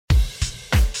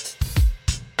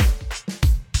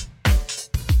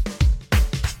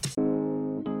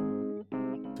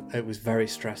It was very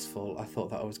stressful. I thought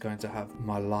that I was going to have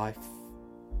my life,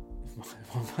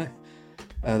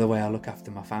 the way I look after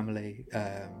my family,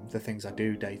 the things I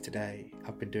do day to day.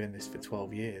 I've been doing this for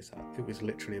 12 years. It was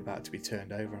literally about to be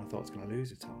turned over and I thought I was going to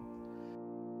lose it all.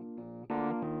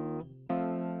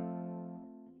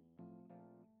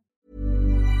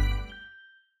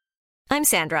 I'm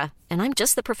Sandra, and I'm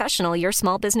just the professional your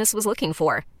small business was looking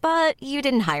for. But you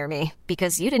didn't hire me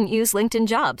because you didn't use LinkedIn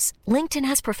Jobs. LinkedIn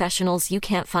has professionals you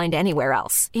can't find anywhere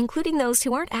else, including those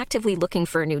who aren't actively looking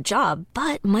for a new job,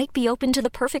 but might be open to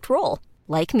the perfect role,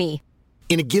 like me.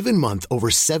 In a given month, over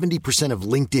 70% of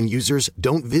LinkedIn users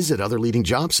don't visit other leading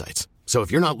job sites. So if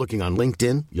you're not looking on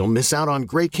LinkedIn, you'll miss out on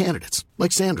great candidates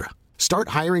like Sandra. Start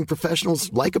hiring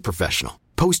professionals like a professional.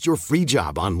 Post your free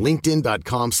job on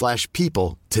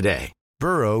linkedin.com/people today.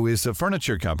 Burrow is a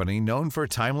furniture company known for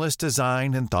timeless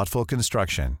design and thoughtful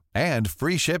construction and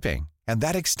free shipping, and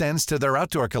that extends to their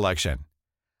outdoor collection.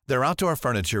 Their outdoor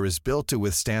furniture is built to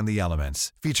withstand the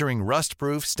elements, featuring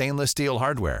rust-proof stainless steel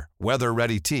hardware,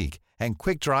 weather-ready teak, and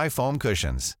quick-dry foam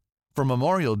cushions. For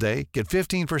Memorial Day, get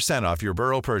 15% off your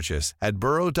Burrow purchase at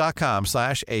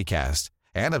burrow.com/acast,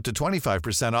 and up to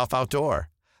 25% off outdoor.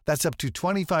 That's up to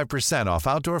 25% off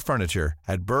outdoor furniture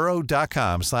at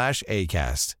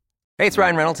burrow.com/acast. Hey, it's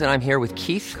Ryan Reynolds, and I'm here with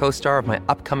Keith, co-star of my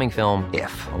upcoming film,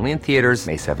 If, only in theaters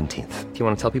May 17th. Do you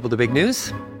want to tell people the big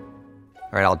news?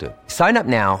 All right, I'll do it. Sign up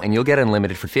now and you'll get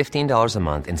unlimited for $15 a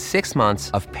month and 6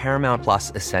 months of Paramount Plus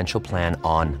Essential Plan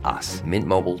on us.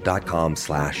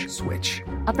 MintMobile.com/switch.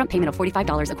 Upfront payment of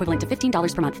 $45 equivalent to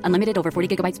 $15 per month. Unlimited over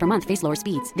 40 gigabytes per month. Face lower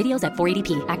speeds. Videos at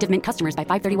 480p. Active Mint customers by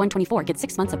 531.24 get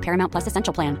 6 months of Paramount Plus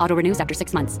Essential Plan. Auto renews after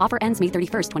 6 months. Offer ends May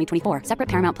 31st, 2024. Separate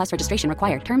Paramount Plus registration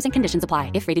required. Terms and conditions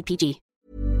apply if rated PG.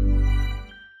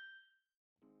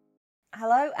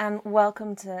 Hello and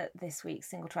welcome to this week's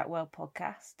Single Track World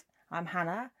podcast. I'm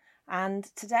Hannah, and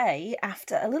today,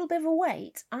 after a little bit of a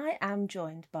wait, I am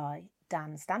joined by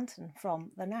Dan Stanton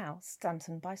from the now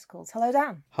Stanton Bicycles. Hello,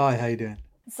 Dan. Hi, how you doing?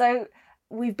 So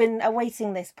we've been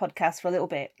awaiting this podcast for a little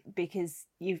bit because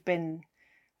you've been,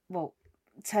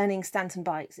 turning Stanton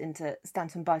Bikes into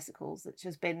Stanton Bicycles, which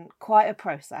has been quite a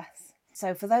process.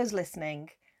 So for those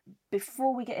listening,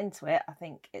 before we get into it, I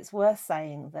think it's worth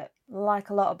saying that, like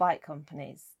a lot of bike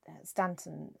companies,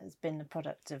 Stanton has been a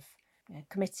product of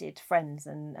committed friends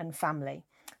and family,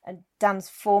 and Dan's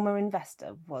former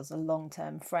investor was a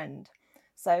long-term friend.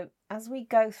 So as we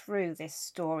go through this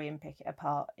story and pick it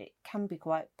apart, it can be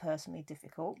quite personally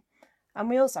difficult, and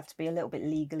we also have to be a little bit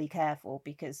legally careful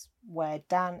because where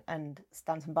Dan and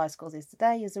Stanton Bicycles is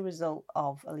today is a result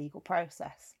of a legal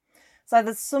process. So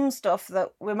there's some stuff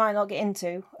that we might not get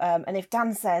into, and if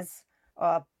Dan says, "Oh,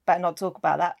 I better not talk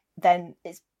about that," then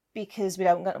it's because we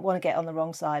don't want to get on the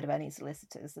wrong side of any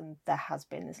solicitors, and there has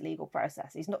been this legal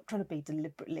process. He's not trying to be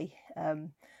deliberately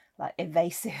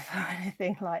evasive or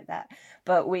anything like that,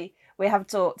 but we have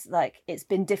talked, it's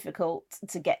been difficult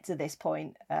to get to this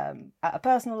point at a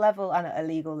personal level and at a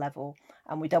legal level,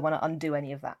 and we don't want to undo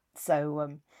any of that.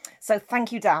 So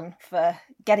thank you, Dan, for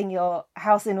getting your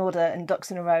house in order and ducks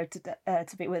in a row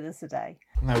to be with us today.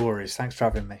 No worries, thanks for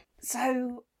having me.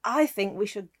 So I think we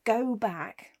should go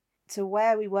back to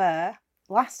where we were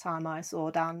last time I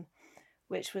saw Dan,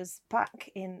 which was back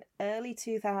in early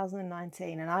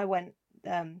 2019, and I went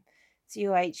to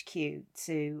your HQ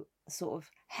to sort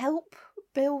of help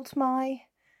build my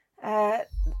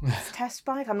test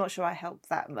bike. I'm not sure I helped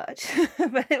that much,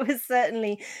 but it was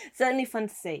certainly fun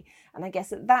to see. And I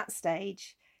guess at that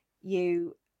stage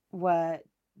you were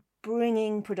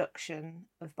bringing production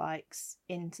of bikes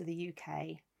into the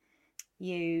UK.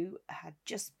 You had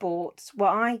just bought what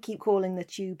I keep calling the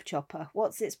tube chopper.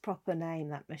 What's its proper name,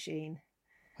 that machine?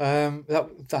 I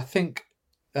think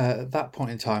at that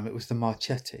point in time it was the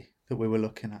Marchetti that we were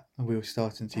looking at and we were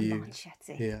starting to use.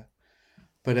 Marchetti. Yeah.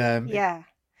 But yeah.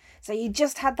 So you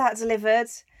just had that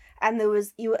delivered, and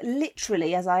you were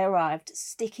literally, as I arrived,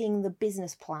 sticking the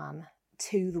business plan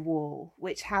to the wall,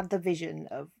 which had the vision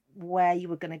of where you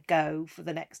were going to go for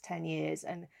the next 10 years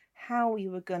and how you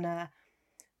were going to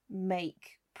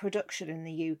make production in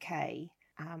the UK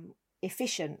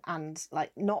efficient and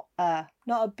not a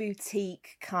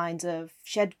boutique kind of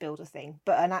shed builder thing,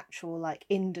 but an actual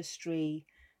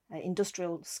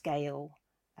industrial scale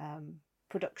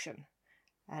production.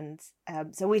 And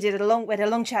so we had a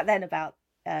long chat then about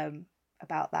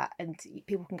that, and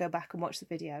people can go back and watch the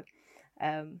video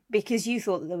because you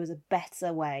thought that there was a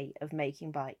better way of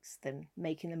making bikes than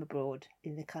making them abroad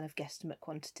in the kind of guesstimate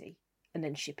quantity and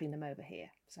then shipping them over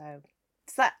here. So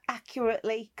does that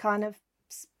accurately kind of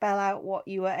spell out what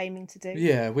you were aiming to do?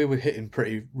 Yeah, we were hitting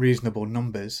pretty reasonable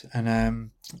numbers,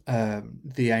 and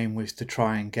the aim was to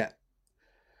try and get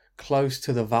close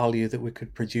to the value that we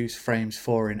could produce frames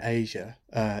for in Asia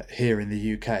here in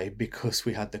the UK, because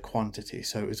we had the quantity.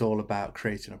 So it was all about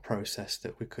creating a process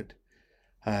that we could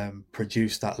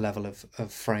produce that level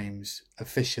of frames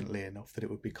efficiently enough that it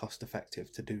would be cost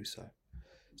effective to do so.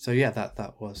 So yeah,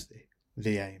 that was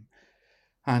the aim.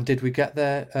 And did we get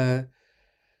there?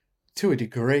 To a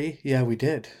degree, yeah, we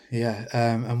did. Yeah,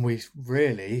 and we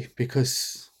really,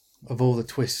 because of all the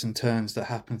twists and turns that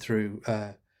happened through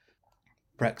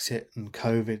Brexit and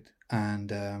COVID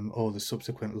and all the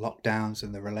subsequent lockdowns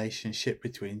and the relationship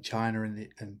between China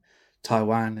and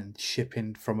Taiwan and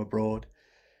shipping from abroad,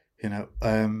 yeah,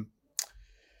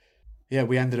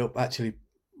 we ended up actually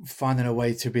finding a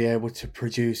way to be able to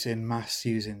produce in mass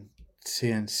using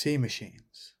CNC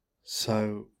machines.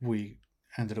 So we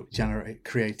ended up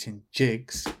creating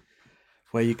jigs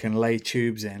where you can lay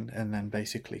tubes in and then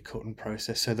basically cut and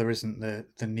process. So there isn't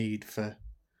the need for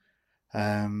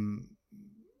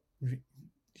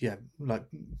like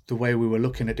the way we were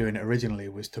looking at doing it originally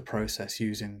was to process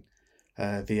using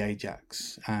the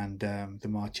Ajax and the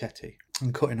Marchetti,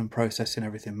 and cutting and processing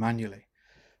everything manually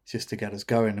just to get us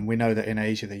going. And we know that in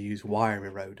Asia they use wire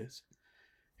eroders,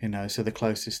 so the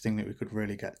closest thing that we could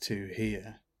really get to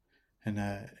here in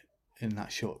that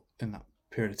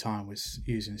period of time was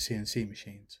using CNC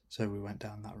machines. So we went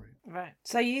down that route. Right.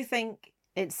 So you think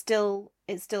it's still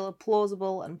a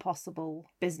plausible and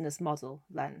possible business model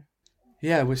then?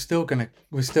 Yeah, we're still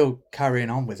carrying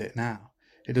on with it now.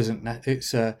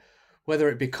 It's whether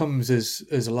it becomes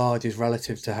as large as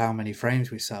relative to how many frames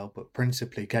we sell, but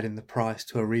principally getting the price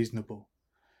to a reasonable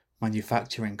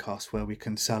manufacturing cost where we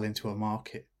can sell into a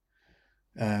market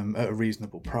at a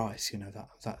reasonable price.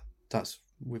 That's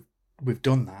we've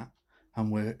done that,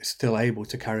 and we're still able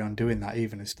to carry on doing that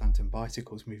even as Stanton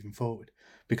Bicycles moving forward,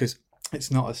 because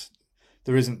it's not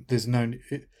the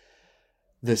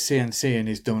CNCing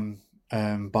is done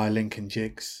by Lincoln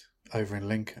Jigs over in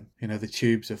Lincoln. The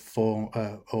tubes are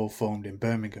all formed in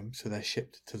Birmingham, so they're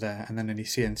shipped to there, and then any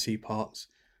CNC parts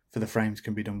for the frames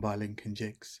can be done by Lincoln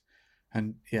Jigs.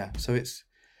 And yeah, so it's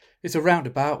a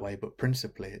roundabout way, but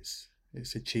principally it's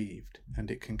achieved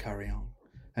and it can carry on.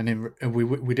 And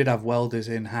we did have welders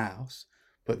in house,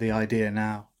 but the idea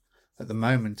now, at the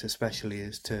moment especially,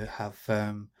 is to have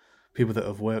people that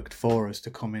have worked for us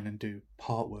to come in and do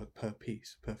part work per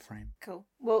piece, per frame. Cool.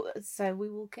 Well, so we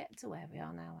will get to where we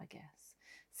are now, I guess.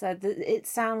 So it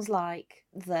sounds like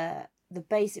the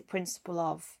basic principle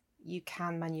of you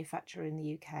can manufacture in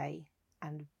the UK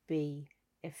and be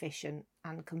efficient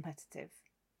and competitive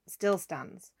still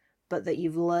stands, but that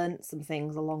you've learnt some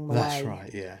things along the way. That's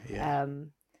right. Yeah.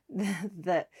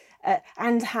 That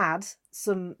and had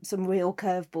some real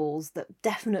curveballs that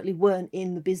definitely weren't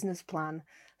in the business plan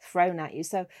thrown at you.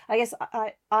 So I guess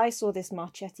I saw this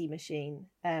Marchetti machine,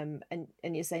 and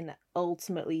you're saying that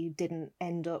ultimately you didn't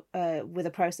end up with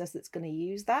a process that's going to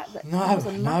use that. That was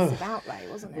a massive outlay,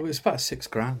 wasn't it? It was about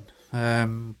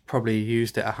 $6,000. Probably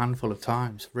used it a handful of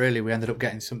times. Really, we ended up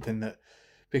getting something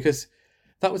because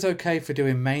that was okay for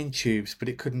doing main tubes, but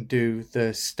it couldn't do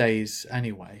the stays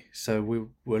anyway. So we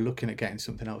were looking at getting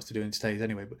something else to do in stays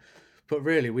anyway. But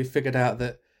really, we figured out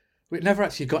that we never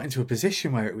actually got into a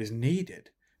position where it was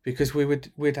needed, because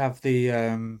we'd have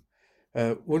the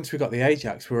once we got the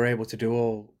Ajax, we were able to do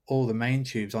all the main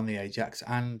tubes on the Ajax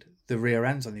and the rear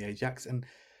ends on the Ajax, and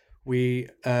we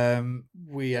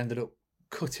ended up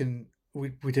cutting.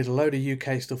 We did a load of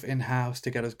UK stuff in house to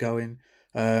get us going.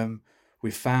 We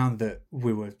found that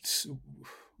we were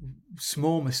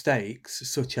small mistakes,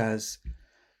 such as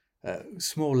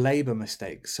small labour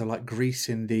mistakes, so like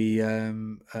greasing the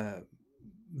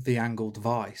angled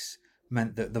vise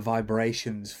meant that the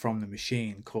vibrations from the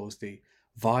machine caused the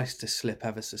vise to slip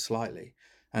ever so slightly,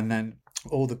 and then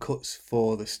all the cuts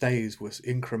for the stays was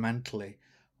incrementally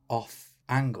off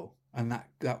angle, and that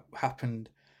happened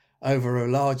over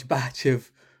a large batch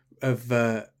of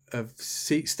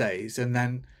seat stays, and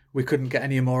then we couldn't get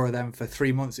any more of them for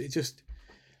 3 months. It just,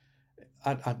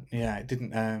 it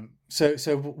didn't.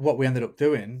 So what we ended up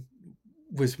doing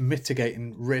was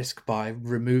mitigating risk by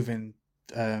removing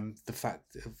the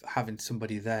fact of having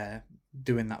somebody there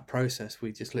doing that process.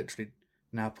 We just literally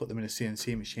now put them in a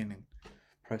CNC machine and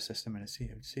process them in a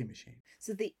CNC machine.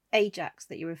 So the Ajax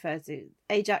that you refer to,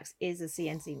 Ajax is a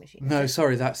CNC machine. No,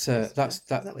 sorry, that's is that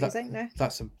what you're saying? No,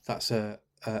 that's a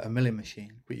milling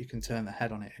machine, but you can turn the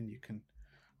head on it and you can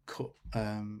cut.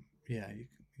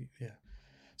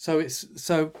 So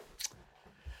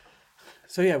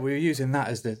So yeah, we were using that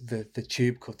as the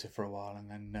tube cutter for a while,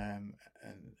 and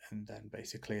then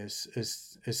basically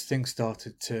as things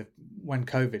started to, when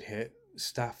COVID hit,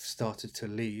 staff started to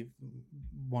leave.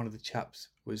 One of the chaps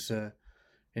was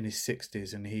in his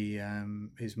 60s, and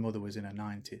his mother was in her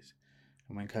 90s,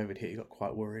 and when COVID hit, he got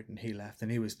quite worried, and he left, and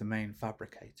he was the main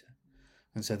fabricator,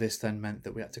 and so this then meant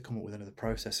that we had to come up with another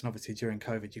process, and obviously during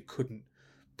COVID you couldn't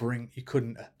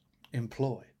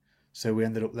employ. So we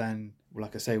ended up then,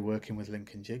 like I say, working with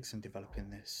Lincoln Jigs and developing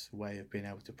this way of being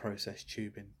able to process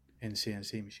tubing in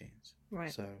CNC machines.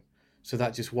 Right. So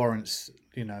that just warrants,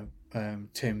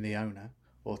 Tim, the owner,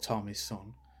 or Tom, his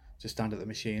son, to stand at the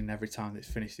machine every time it's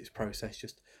finished its process,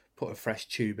 just put a fresh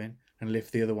tube in and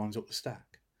lift the other ones up the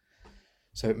stack.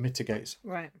 So it mitigates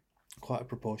quite a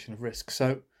proportion of risk.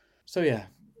 So yeah,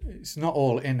 it's not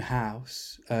all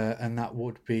in-house, and that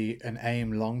would be an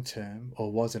aim long-term,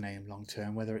 or was an aim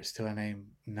long-term. Whether it's still an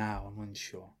aim now, I'm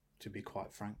unsure, to be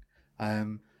quite frank.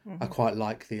 I quite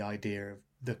like the idea of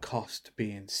the cost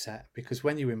being set, because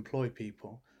when you employ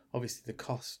people, obviously the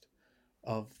cost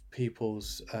of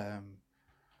people's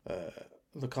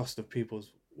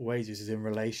wages is in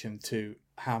relation to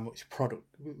how much product.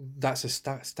 That's a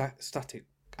static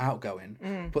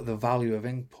outgoing, but the value of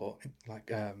input,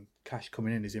 like cash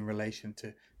coming in, is in relation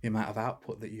to the amount of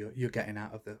output that you're getting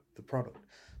out of the product.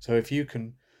 So if you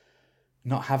can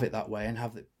not have it that way and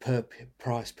have it per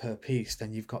price per piece,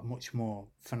 then you've got much more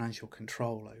financial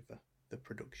control over the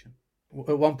production.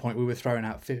 At one point we were throwing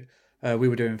out we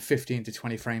were doing 15 to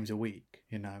 20 frames a week,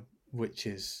 which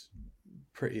is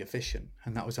pretty efficient,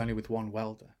 and that was only with one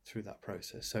welder through that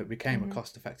process. So it became a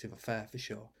cost-effective affair for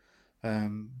sure.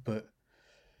 But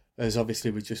as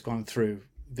obviously we've just gone through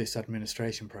this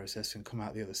administration process and come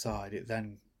out the other side, it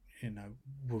then,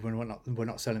 we're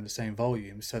not selling the same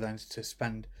volume. So then to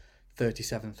spend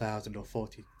 37,000 or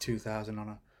 42,000 on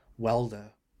a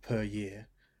welder per year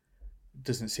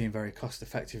doesn't seem very cost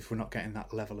effective if we're not getting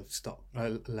that level of stock,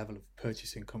 level of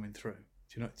purchasing coming through.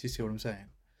 Do you see what I'm saying?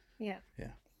 Yeah.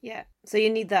 So you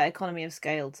need that economy of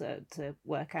scale to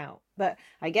work out. But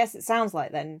I guess it sounds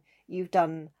like then you've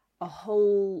done a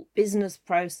whole business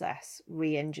process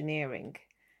re-engineering,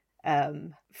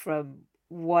 from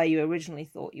where you originally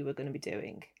thought you were going to be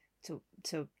doing to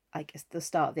I guess the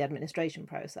start of the administration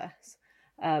process,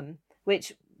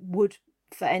 which would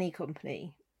for any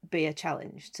company be a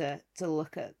challenge to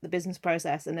look at the business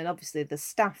process, and then obviously the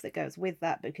staff that goes with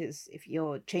that, because if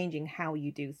you're changing how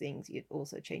you do things, you're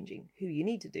also changing who you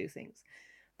need to do things.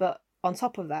 But on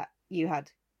top of that, you had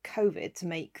COVID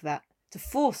to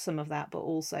force some of that, but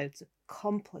also to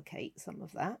complicate some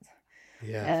of that.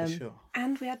 Yeah, for sure.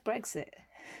 And we had Brexit.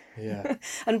 Yeah.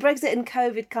 And Brexit and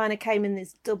COVID kind of came in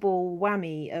this double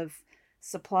whammy of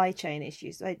supply chain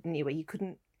issues. Anyway, you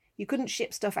couldn't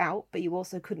ship stuff out, but you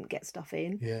also couldn't get stuff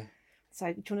in. Yeah.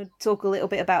 So do you want to talk a little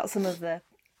bit about some of the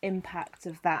impact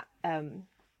of that? I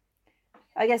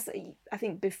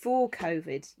think before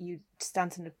COVID,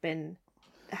 Stanton, have been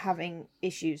having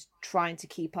issues trying to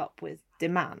keep up with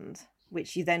demand,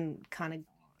 which you then kind of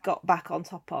got back on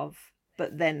top of,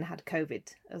 but then had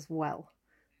COVID as well.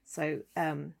 So,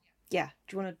 do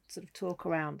you want to sort of talk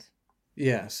around?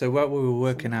 Yeah, so what we were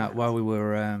working out while we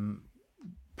were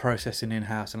processing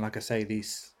in-house, and like I say,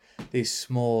 these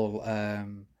small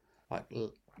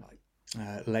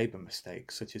labour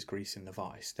mistakes, such as greasing the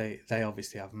vice, they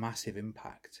obviously have massive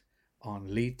impact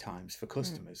on lead times for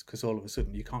customers, because all of a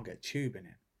sudden you can't get tubing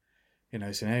in.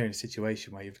 It's an area in a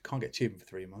situation where you can't get tubing for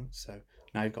 3 months, so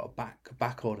now you've got a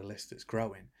back order list that's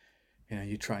growing.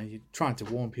 You're trying to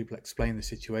warn people, explain the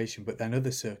situation, but then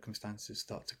other circumstances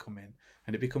start to come in,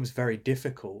 and it becomes very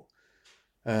difficult.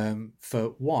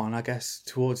 For one, I guess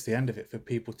towards the end of it, for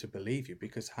people to believe you,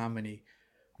 because how many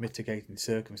mitigating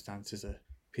circumstances are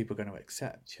people going to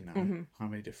accept? How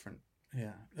many different,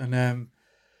 and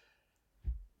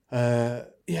so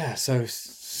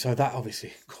that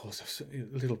obviously caused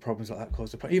little problems like that.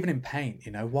 Caused even in paint.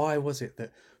 Why was it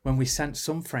that when we sent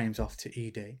some frames off to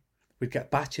ED, we'd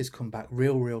get batches come back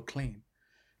real clean,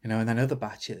 and then other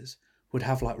batches would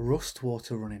have like rust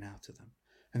water running out of them,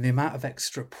 and the amount of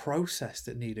extra process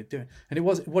that needed doing. And it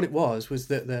was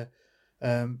that the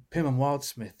Pym and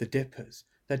Wildsmith, the dippers,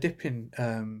 they're dipping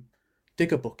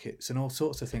digger buckets and all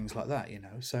sorts of things like that,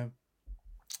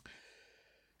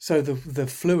 So the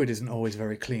fluid isn't always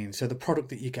very clean. So the product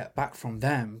that you get back from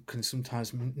them can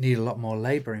sometimes need a lot more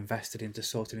labour invested into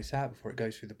sorting it out before it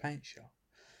goes through the paint shop.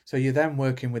 So you're then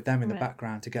working with them in the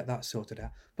background to get that sorted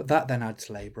out. But that then adds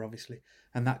labour, obviously.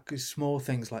 And that small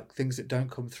things, like things that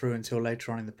don't come through until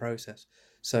later on in the process.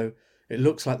 So it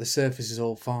looks like the surface is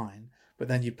all fine, but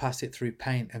then you pass it through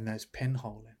paint and there's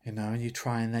pinholing, and you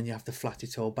try, and then you have to flat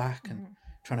it all back and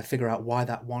trying to figure out why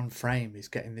that one frame is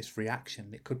getting this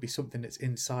reaction. It could be something that's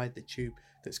inside the tube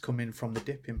that's come in from the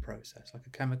dipping process, like a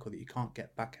chemical that you can't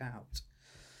get back out.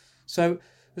 So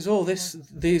there's all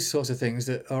these sorts of things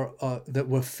that are that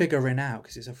we're figuring out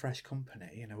because it's a fresh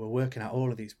company. We're working out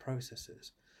all of these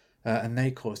processes, and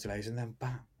they cause delays, and then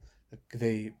bam,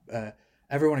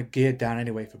 everyone had geared down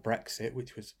anyway for Brexit,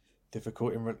 which was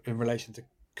difficult in relation to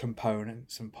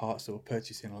components and parts that were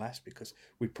purchasing less, because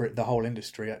the whole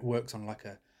industry works on like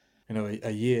a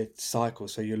year cycle,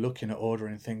 so you're looking at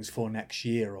ordering things for next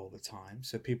year all the time.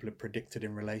 So people have predicted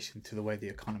in relation to the way the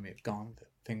economy had gone that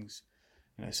things,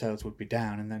 sales would be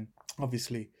down, and then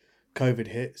obviously COVID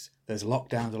hits. There's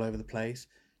lockdowns all over the place.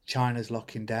 China's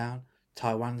locking down,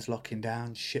 Taiwan's locking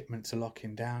down, shipments are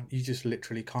locking down. You just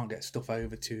literally can't get stuff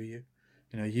over to you.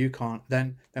 You can't.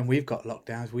 Then we've got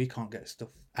lockdowns. We can't get stuff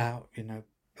out.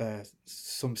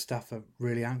 Some staff are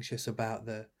really anxious about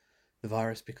the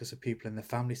virus because of people in the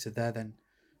family, so they're then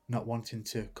not wanting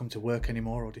to come to work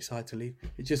anymore or decide to leave.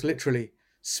 It just literally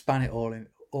span it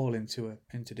all into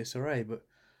disarray. But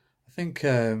I think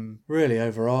really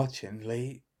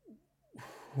overarchingly,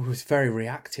 we was very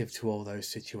reactive to all those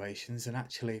situations, and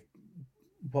actually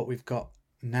what we've got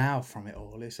now from it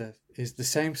all is the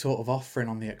same sort of offering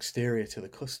on the exterior to the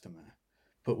customer,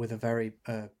 but with a very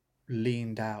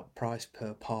leaned out price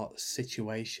per part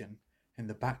situation in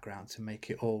the background to make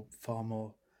it all far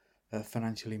more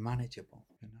financially manageable,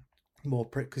 more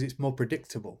because it's more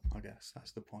predictable. I guess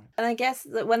that's the point. And I guess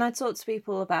that when I talk to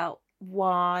people about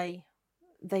why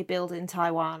they build in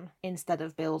Taiwan instead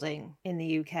of building in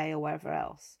the UK or wherever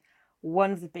else,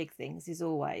 one of the big things is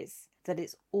always that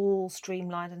it's all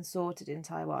streamlined and sorted in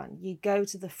Taiwan. You go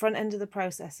to the front end of the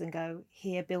process and go,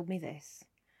 here, build me this.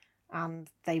 And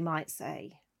they might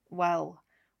say, well,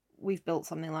 we've built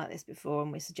something like this before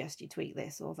and we suggest you tweak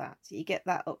this or that. So you get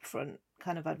that upfront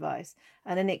kind of advice.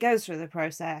 And then it goes through the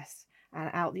process, and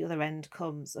out the other end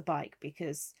comes a bike,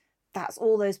 because that's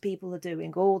all those people are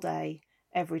doing all day,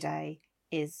 every day,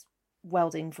 is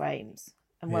welding frames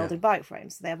and welding bike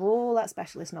frames. So they have all that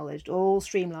specialist knowledge all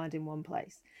streamlined in one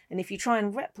place. And if you try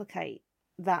and replicate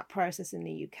that process in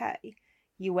the UK,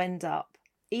 you end up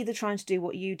either trying to do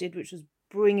what you did, which was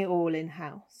bring it all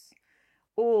in-house,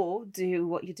 or do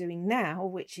what you're doing now,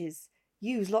 which is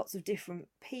use lots of different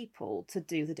people to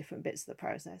do the different bits of the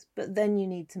process. But then you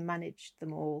need to manage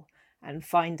them all and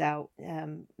find out,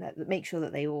 make sure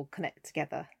that they all connect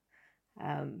together.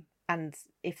 And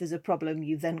if there's a problem,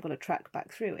 you've then got to track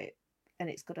back through it. And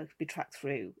it's got to be tracked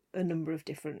through a number of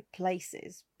different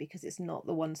places, because it's not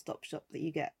the one-stop shop that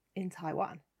you get in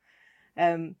Taiwan.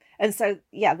 And so,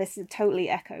 this totally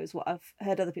echoes what I've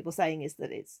heard other people saying, is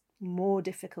that it's more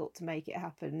difficult to make it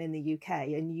happen in the UK.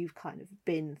 And you've kind of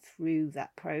been through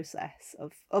that process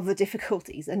of the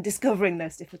difficulties and discovering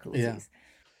those difficulties.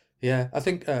 Yeah, I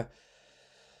think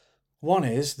one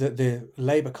is that the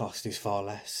labour cost is far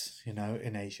less,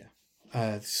 in Asia.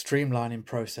 Streamlining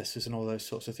processes and all those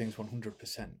sorts of things,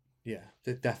 100%. Yeah,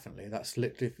 definitely. That's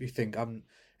literally, if you think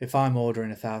if I'm ordering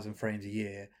 1,000 frames a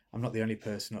year, I'm not the only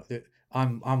person.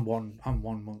 I'm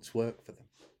one month's work for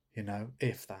them,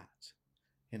 if that.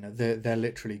 They're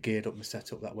literally geared up and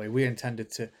set up that way. We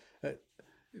intended to, I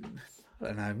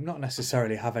don't know, not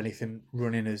necessarily have anything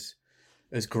running as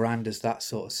grand as that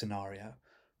sort of scenario,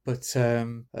 but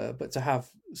to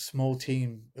have a small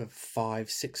team of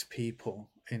 5-6 people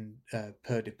in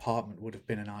per department would have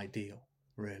been an ideal,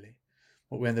 really.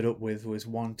 What we ended up with was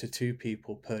 1 to 2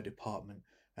 people per department,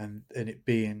 and it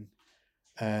being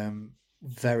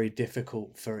very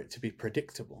difficult for it to be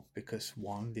predictable, because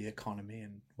one, the economy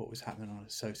and what was happening on a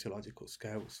sociological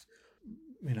scale was,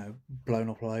 blown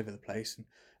up all over the place,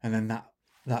 and then that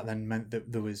then meant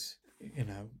that there was,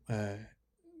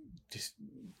 just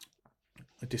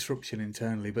a disruption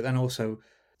internally. But then also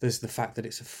there's the fact that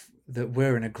that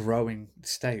we're in a growing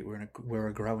state. We're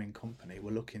a growing company.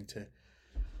 We're looking to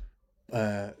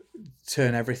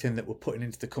turn everything that we're putting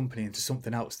into the company into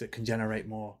something else that can generate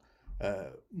more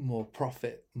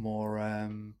profit,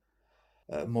 more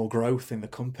growth in the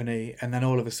company. And then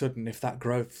all of a sudden, if that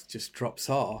growth just drops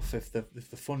off, if the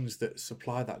funds that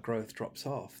supply that growth drops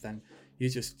off, then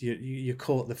you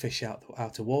caught the fish out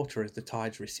of water as the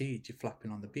tides recede. You're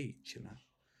flapping on the beach,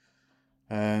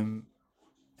 And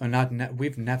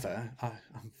we've never.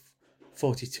 I'm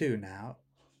 42 now.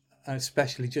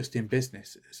 Especially just in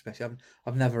business,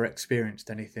 I've never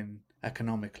experienced anything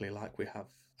economically like we have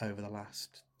over the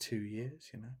last 2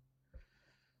 years,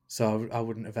 So I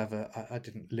wouldn't have ever. I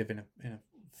didn't live in a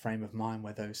frame of mind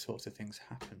where those sorts of things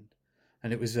happened.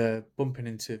 And it was bumping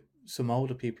into some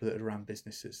older people that had run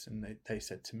businesses, and they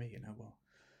said to me, well,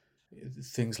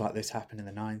 things like this happened in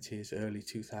the 90s, early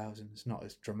 2000s, not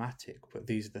as dramatic, but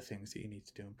these are the things that you need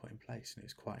to do and put in place. And it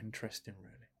was quite interesting,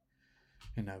 really.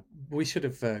 We should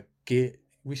have geared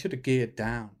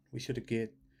down. We should have geared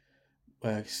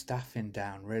staffing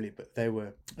down, really, but they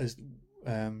were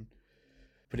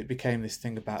but it became this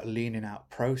thing about leaning out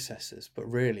processes. But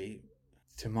really,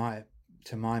 to my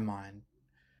mind,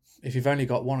 if you've only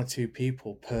got 1 or 2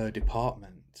 people per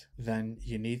department, then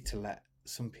you need to let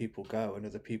some people go and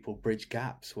other people bridge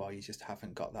gaps while you just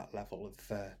haven't got that level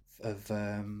of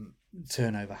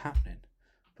turnover happening.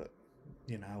 But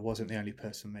I wasn't the only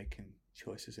person making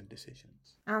choices and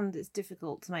decisions. And it's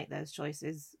difficult to make those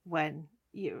choices when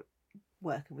you're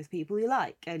working with people you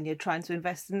like and you're trying to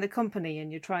invest in the company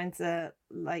and you're trying to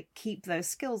keep those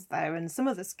skills there. And some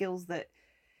of the skills that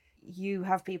you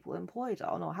have people employed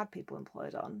on or had people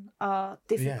employed on are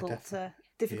difficult to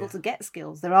get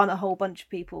skills. There aren't a whole bunch of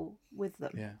people with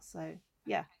them. So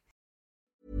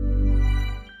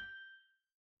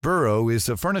Burrow is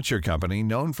a furniture company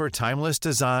known for timeless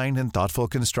design and thoughtful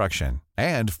construction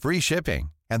and free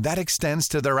shipping, and that extends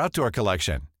to their outdoor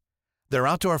collection. Their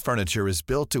outdoor furniture is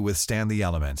built to withstand the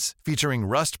elements, featuring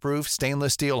rust-proof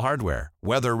stainless steel hardware,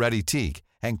 weather-ready teak,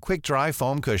 and quick-dry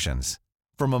foam cushions.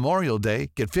 For Memorial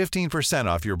Day, get 15%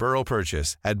 off your Burrow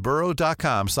purchase at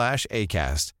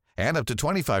burrow.com/acast, and up to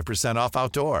 25% off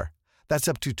outdoor. That's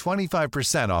up to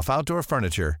 25% off outdoor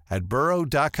furniture at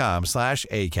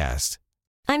burrow.com/acast.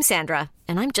 I'm Sandra,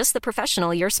 and I'm just the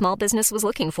professional your small business was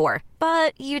looking for.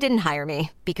 But you didn't hire me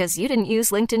because you didn't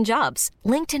use LinkedIn Jobs.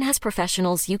 LinkedIn has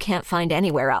professionals you can't find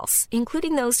anywhere else,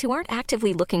 including those who aren't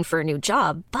actively looking for a new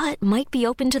job, but might be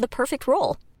open to the perfect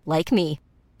role, like me.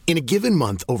 In a given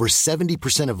month, over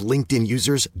 70% of LinkedIn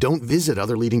users don't visit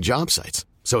other leading job sites.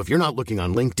 So if you're not looking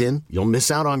on LinkedIn, you'll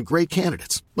miss out on great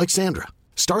candidates like Sandra.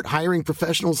 Start hiring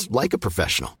professionals like a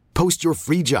professional. Post your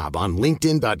free job on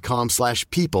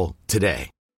linkedin.com/people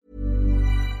today.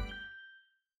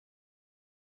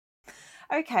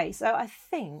 Okay, so I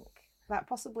think that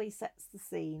possibly sets the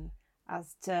scene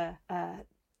as to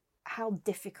how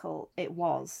difficult it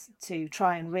was to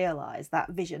try and realise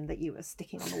that vision that you were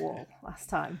sticking on the wall last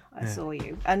time I saw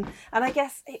you. And I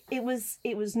guess it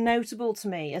was notable to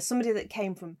me as somebody that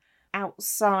came from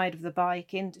outside of the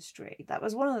bike industry. That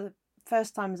was one of the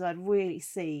first times I'd really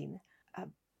seen a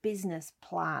business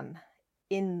plan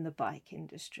in the bike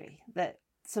industry, that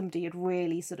somebody had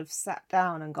really sort of sat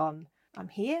down and gone, I'm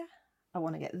here, I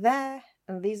want to get there,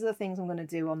 and these are the things I'm going to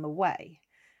do on the way.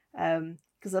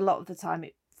 Because a lot of the time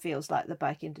it feels like the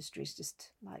bike industry is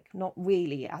just not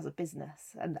really as a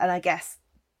business. And I guess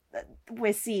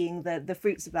we're seeing the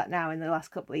fruits of that now in the last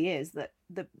couple of years, that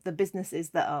the businesses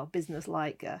that are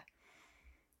business-like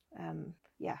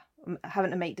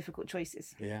having to make difficult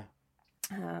choices.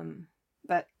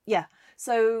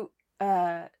 So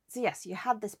yes, you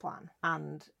had this plan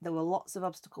and there were lots of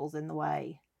obstacles in the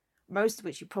way, most of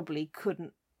which you probably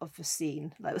couldn't have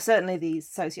foreseen. Certainly these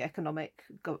socioeconomic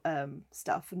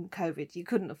stuff and COVID, you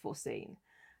couldn't have foreseen.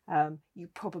 You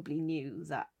probably knew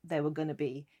that there were going to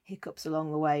be hiccups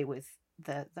along the way with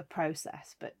the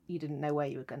process, but you didn't know where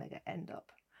you were going to end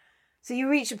up. So you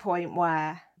reach a point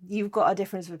where you've got a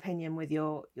difference of opinion with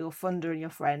your funder and your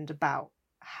friend about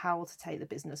how to take the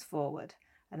business forward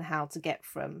and how to get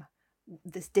from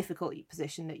this difficult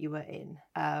position that you were in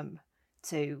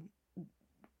to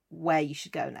where you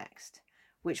should go next,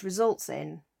 which results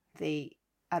in the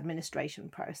administration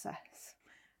process,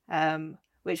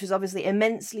 which was obviously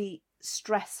immensely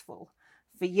stressful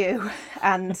for you.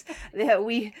 And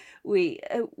we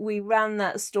ran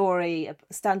that story,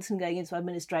 Stanton going into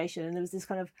administration, and there was this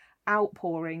kind of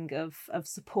outpouring of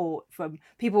support from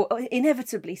people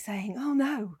inevitably saying, oh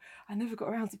no, I never got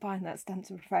around to buying that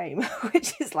Stanton frame,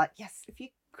 which is yes, if you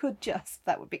could just,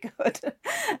 that would be good.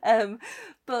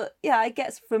 But yeah, I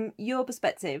guess from your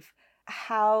perspective,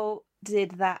 how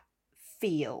did that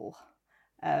feel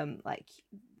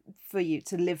for you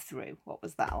to live through? What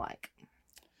was that like?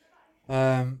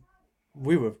 It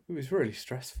was really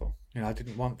stressful. I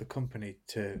didn't want the company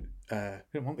to go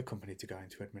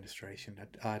into administration.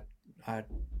 I had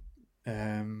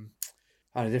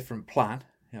a different plan.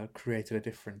 Created a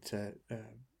different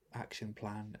action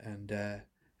plan, and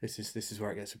this is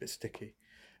where it gets a bit sticky.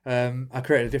 I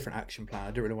created a different action plan. I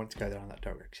didn't really want to go down that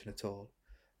direction at all,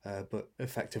 but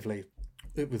effectively,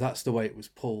 that's the way it was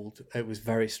pulled. It was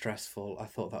very stressful. I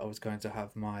thought that I was going to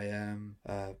have my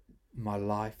my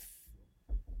life.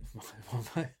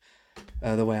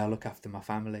 the way I look after my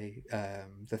family,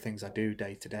 the things I do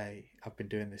day to day. I've been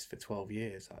doing this for 12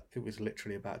 years. It was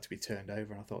literally about to be turned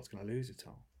over, and I thought I was going to lose it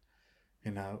all.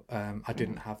 I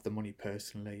didn't have the money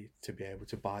personally to be able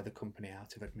to buy the company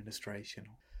out of administration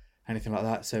or anything like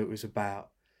that. So it was about,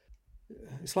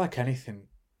 it's like anything,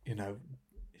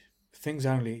 things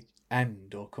only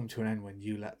end or come to an end when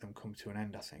you let them come to an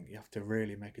end. I think you have to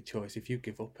really make a choice. If you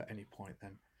give up at any point,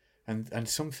 then and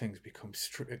some things become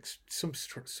some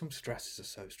stresses are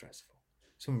so stressful.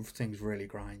 Some things really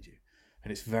grind you,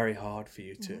 and it's very hard for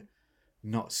you to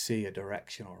not see a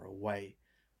direction or a way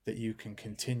that you can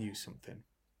continue something.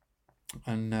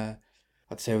 And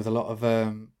I'd say with a lot of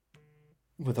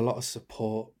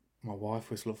support, my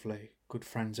wife was lovely, good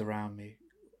friends around me,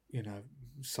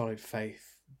 solid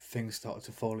faith, things started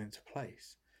to fall into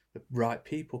place. The right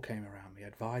people came around me,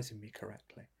 advising me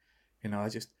correctly.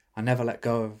 I never let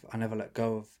go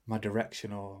of my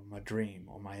direction or my dream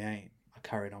or my aim. I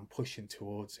carried on pushing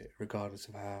towards it, regardless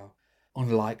of how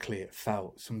unlikely it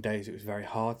felt. Some days it was very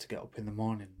hard to get up in the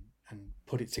morning and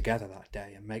put it together that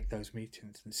day and make those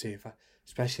meetings and see if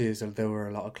especially as there were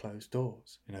a lot of closed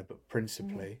doors, but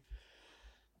principally,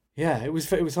 it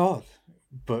was hard.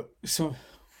 But so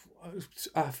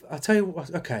I tell you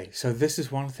what, okay, so this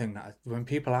is one thing that when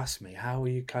people ask me, how are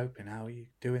you coping? How are you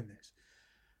doing this?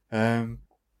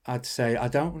 I'd say I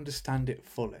don't understand it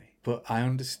fully, but I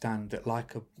understand that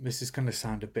this is going to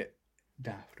sound a bit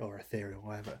daft or ethereal,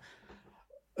 whatever.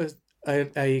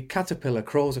 A caterpillar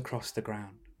crawls across the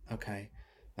ground, okay,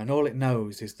 and all it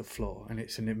knows is the floor, and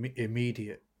it's an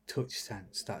immediate touch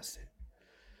sense. That's it.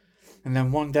 And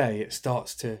then one day it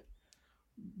starts to,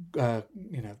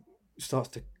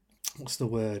 what's the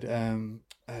word?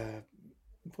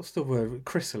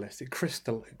 Chrysalis. It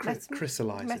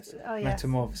crystallizes.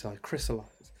 Metamorphosizes,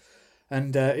 crystallizes.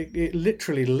 And it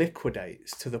literally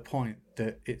liquidates to the point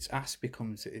that its ass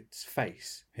becomes its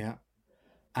face, yeah?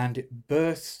 And it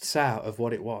bursts out of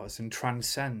what it was and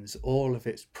transcends all of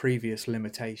its previous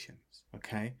limitations,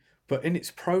 okay? But in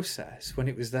its process, when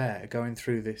it was there, going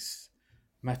through this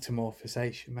it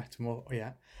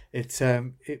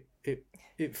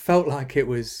felt like it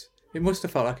must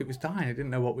have felt like it was dying. It didn't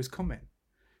know what was coming,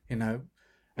 And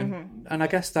I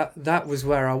guess that was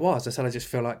where I was. I said,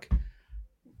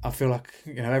 I feel like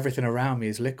everything around me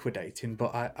is liquidating,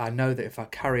 but I know that if I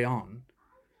carry on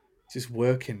just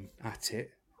working at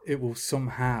it, it will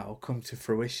somehow come to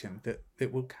fruition, that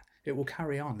it will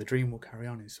carry on. The dream will carry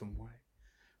on in some way.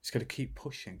 Just got to keep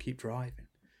pushing, keep driving,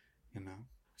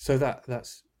 So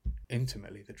that's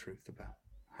intimately the truth about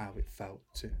how it felt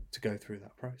to go through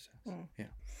that process. Yeah.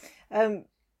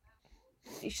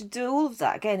 You should do all of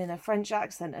that again in a French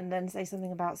accent and then say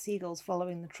something about seagulls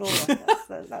following the trawler.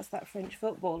 That's that French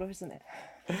footballer, isn't it?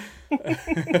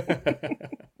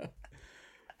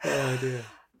 Oh dear.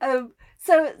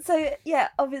 So yeah,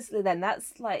 obviously then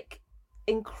that's like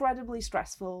incredibly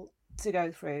stressful to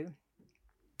go through.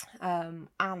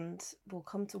 And we'll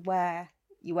come to where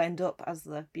you end up as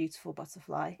the beautiful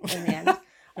butterfly in the end.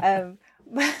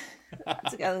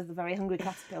 Together the very hungry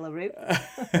caterpillar route.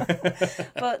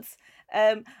 But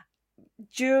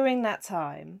during that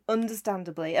time,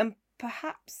 understandably, and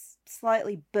perhaps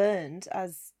slightly burned,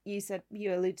 as you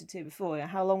alluded to before,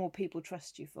 how long will people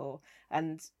trust you for?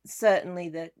 And certainly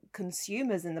the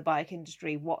consumers in the bike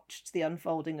industry watched the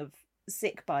unfolding of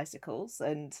sick bicycles,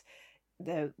 and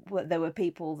there were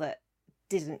people that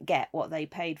didn't get what they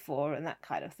paid for and that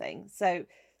kind of thing. So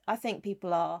I think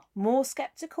people are more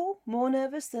sceptical, more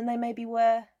nervous than they maybe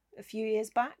were a few years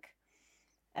back.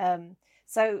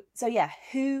 So yeah,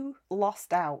 who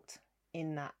lost out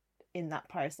in that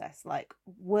process? Like,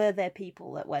 were there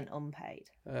people that went unpaid?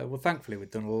 Well, thankfully,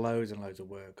 we've done loads and loads of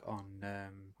work on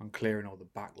clearing all the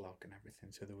backlog and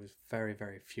everything, so there was very,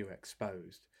 very few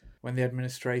exposed. When the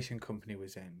administration company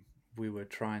was in, we were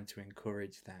trying to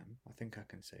encourage them, I think I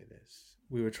can say this,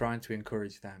 we were trying to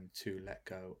encourage them to let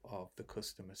go of the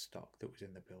customer stock that was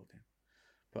in the building.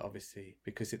 But obviously,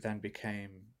 because it then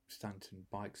became Stanton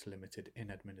Bikes Limited in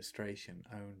administration,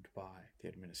 owned by the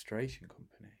administration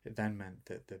company, it then meant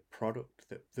that the product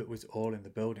that was all in the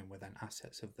building were then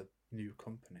assets of the new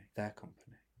company, their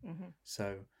company. Mm-hmm.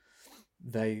 So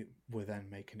they were then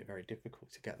making it very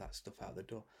difficult to get that stuff out the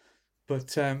door.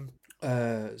 But so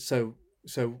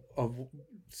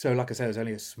like I said, there was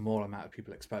only a small amount of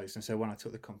people exposed. And so when I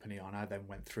took the company on, I then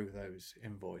went through those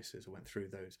invoices, went through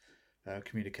those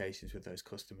communications with those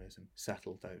customers and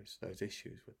settled those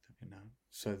issues with them,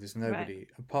 So there's nobody,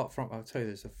 apart from, I'll tell you,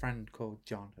 there's a friend called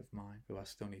John of mine who I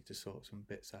still need to sort some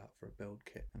bits out for a build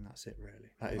kit, and that's it really.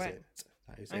 That is it.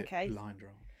 That is okay. It, line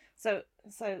drawn.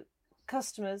 So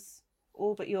customers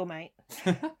all but your mate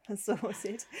are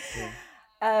sorted. Yeah.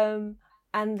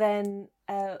 And then,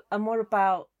 and what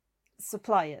about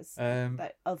suppliers?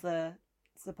 That other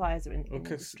suppliers are in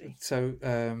industry. So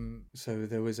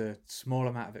there was a small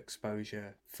amount of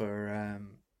exposure for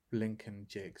Lincoln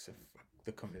Jigs,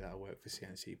 the company that I work for,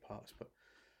 CNC Parts, but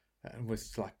it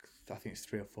was like, I think it's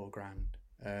 3 or 4 grand,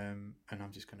 and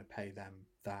I'm just going to pay them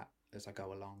that as I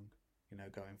go along,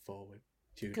 going forward.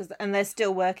 And they're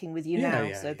still working with you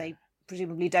now, so they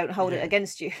presumably don't hold it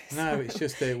against you. So. No, it's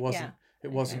just that it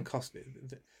wasn't costly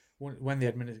when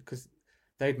the because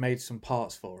they'd made some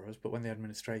parts for us, but when the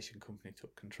administration company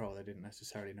took control, they didn't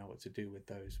necessarily know what to do with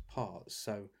those parts.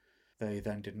 So they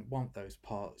then didn't want those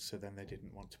parts, so then they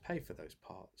didn't want to pay for those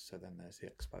parts. So then there's the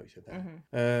exposure there.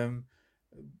 Mm-hmm.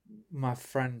 My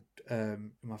friend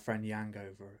Yang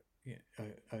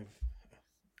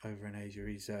over in Asia,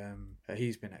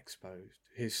 he's been exposed.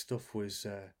 His stuff was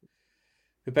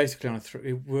basically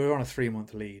we were on a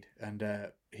 3-month lead, and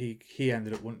he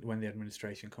ended up, when the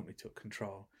administration company took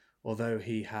control, although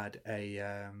he had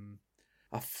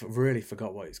really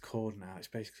forgot what it's called now. It's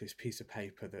basically this piece of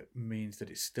paper that means that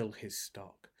it's still his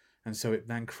stock, and so it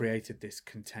then created this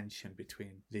contention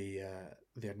between the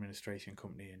administration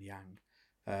company and Yang,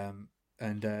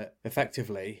 and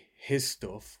effectively his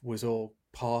stuff was all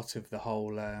part of the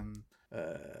whole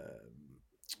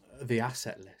the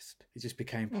asset list. It just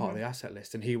became part of the asset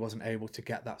list, and he wasn't able to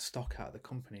get that stock out of the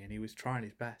company, and he was trying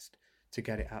his best to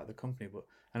get it out of the company,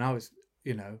 and I was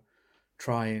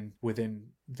trying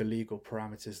within the legal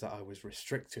parameters that I was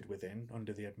restricted within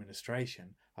under the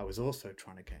administration. I was also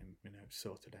trying to get him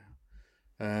sorted out.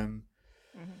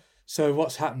 So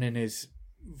what's happening is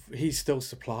he's still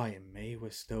supplying me,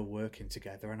 we're still working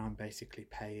together, and I'm basically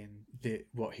paying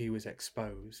what he was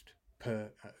exposed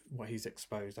what he's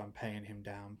exposed, I'm paying him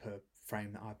down per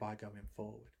frame that I buy going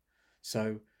forward.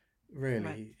 So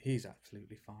really, he's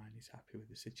absolutely fine. He's happy with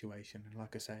the situation, and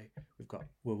like I say,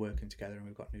 we're working together, and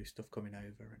we've got new stuff coming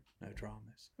over, and no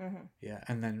dramas. Yeah,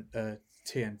 and then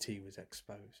TNT was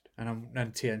exposed, and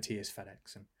TNT is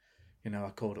FedEx, and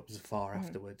I called up Zafar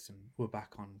afterwards, and we're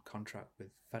back on contract with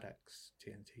FedEx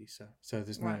TNT. So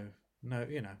there's no,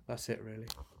 that's it really.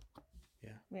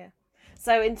 Yeah.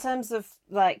 So in terms of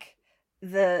like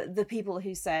the people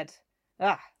who said,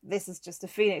 this is just a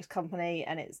Phoenix company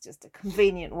and it's just a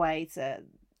convenient way to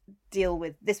deal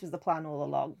with, this was the plan all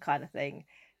along kind of thing,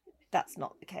 that's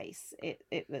not the case.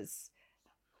 It was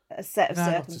a set of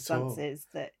circumstances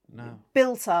that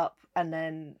built up, and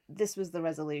then this was the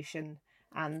resolution,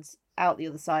 and out the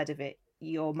other side of it,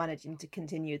 you're managing to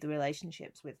continue the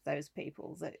relationships with those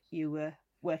people that you were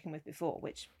working with before,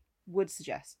 which would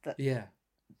suggest that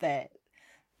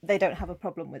they don't have a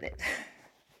problem with it.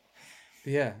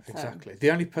 Yeah, exactly.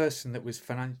 The only person that was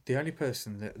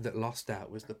that lost out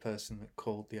was the person that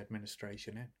called the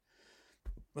administration in,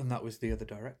 and that was the other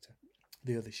director,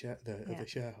 the other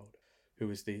shareholder, who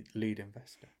was the lead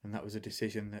investor, and that was a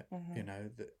decision that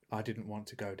that I didn't want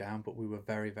to go down, but we were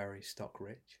very, very stock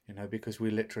rich, because we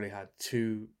literally had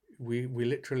we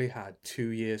literally had 2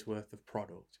 years worth of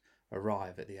product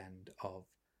arrive at the end of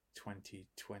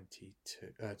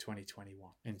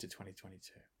 2021 into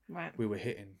 2022. Right. We were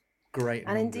hitting great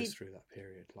numbers through that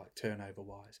period, like turnover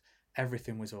wise.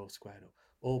 Everything was all squared up.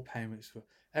 All payments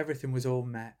everything was all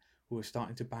met. We were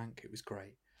starting to bank. It was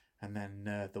great. And then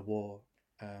the war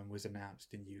was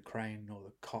announced in Ukraine. All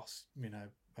the costs,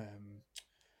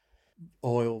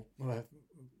 oil,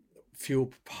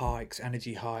 fuel hikes,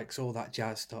 energy hikes, all that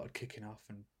jazz started kicking off.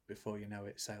 And before you know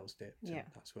it, sales dipped. Yeah.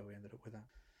 That's where we ended up with that.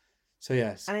 So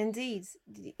yes. And indeed,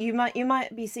 you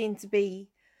might be seen to be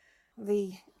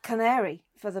the canary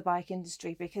for the bike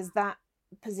industry, because that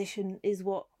position is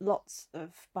what lots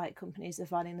of bike companies are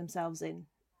finding themselves in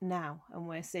now, and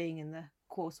we're seeing in the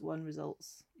Q1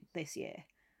 results this year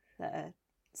that are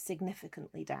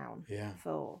significantly down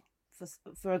for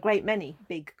a great many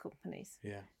big companies.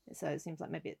 Yeah. So it seems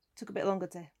like maybe it took a bit longer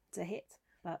to hit,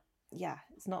 but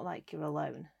it's not like you're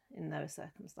alone in those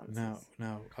circumstances.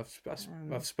 No.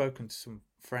 I've spoken to some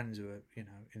friends who are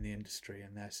in the industry,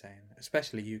 and they're saying,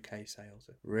 especially UK sales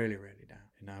are really, really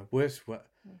down. We're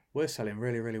selling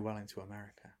really, really well into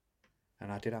America,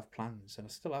 and I did have plans, and I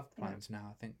still have plans now.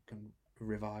 I think can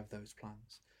revive those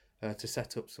plans to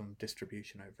set up some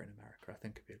distribution over in America. I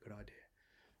think it'd be a good idea.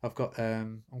 I've got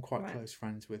I'm quite close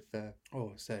friends with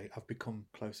I've become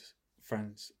close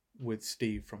friends with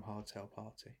Steve from Hardtail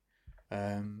Party.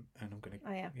 And I'm going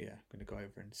to go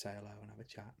over and say hello and have a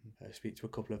chat, and speak to a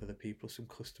couple of other people, some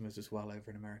customers as well over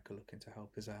in America looking to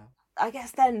help us out. I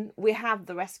guess then we have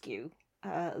the rescue,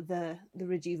 the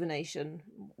rejuvenation,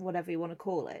 whatever you want to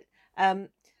call it.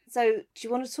 So do you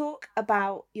want to talk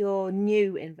about your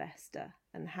new investor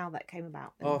and how that came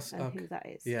about and who that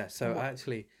is? Yeah, so I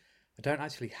don't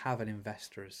actually have an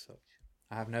investor as such.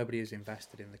 I have nobody who's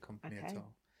invested in the company at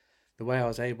all. The way I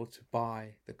was able to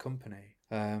buy the company,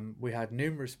 we had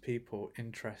numerous people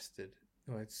interested.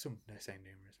 Well, they say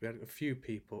numerous. We had a few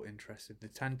people interested. They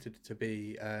tended to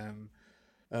be, I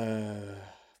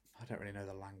don't really know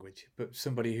the language, but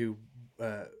somebody who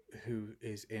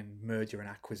is in merger and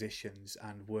acquisitions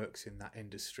and works in that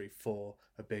industry for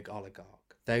a big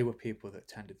oligarch. They were people that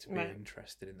tended to be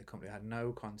interested in the company. I had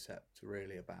no concept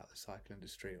really about the cycle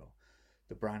industry or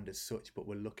the brand as such, but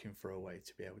were looking for a way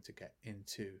to be able to get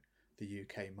into the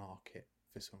UK market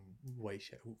for some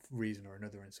reason or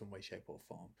another, in some way, shape or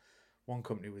form. One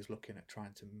company was looking at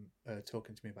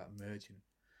talking to me about merging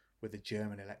with a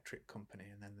German electric company,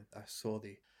 and then I saw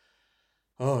the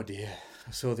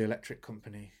electric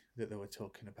company that they were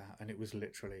talking about, and it was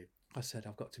literally, I said,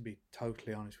 I've got to be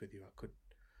totally honest with you, I could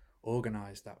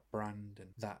organise that brand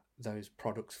and those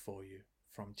products for you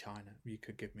from China. You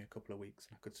could give me a couple of weeks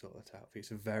and I could sort that out for you.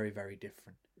 It's a very, very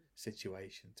different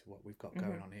situation to what we've got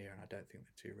going on here, and I don't think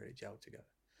the two really gel together.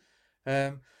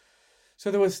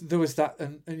 So there was that,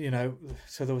 and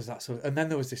so there was that sort of, and then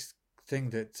there was this thing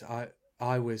that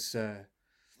I was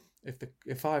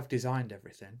if I've designed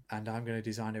everything and I'm going to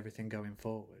design everything going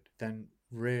forward, then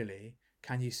really,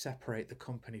 can you separate the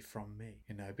company from me?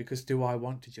 Because do I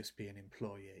want to just be an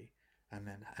employee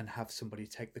and have somebody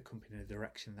take the company in a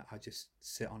direction that I just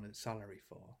sit on a salary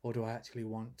for, or do I actually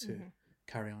want to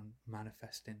carry on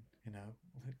manifesting,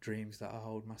 dreams that I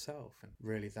hold myself? And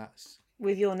really, that's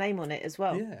with your name on it as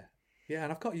well. Yeah,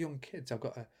 and I've got young kids. I've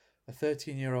got a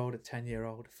 13-year-old, a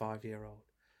 10-year-old, a 5-year-old,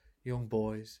 young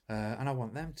boys, and I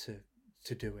want them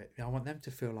to do it. I want them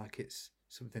to feel like it's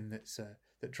something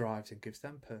that drives and gives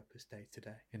them purpose day to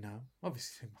day.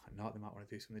 Obviously they might not. They might want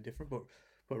to do something different,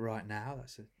 but right now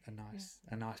that's a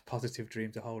nice positive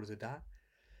dream to hold as a dad.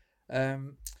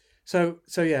 So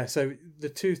the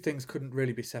two things couldn't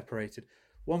really be separated.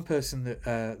 One person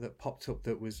that popped up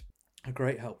that was a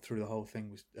great help through the whole thing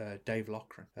was Dave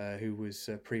Loughran, who was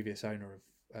a previous owner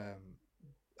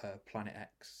of Planet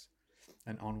X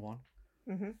and On One.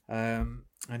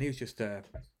 And he was just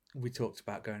we talked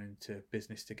about going into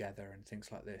business together and things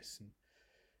like this,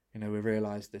 and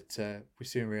we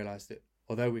soon realized that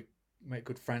although we make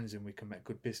good friends and we can make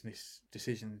good business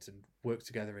decisions and work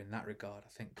together in that regard, I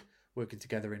think working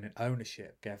together in an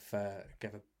ownership gave a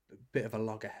bit of a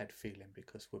loggerhead feeling,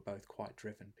 because we're both quite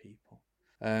driven people.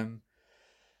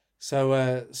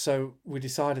 So we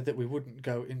decided that we wouldn't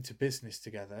go into business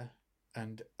together,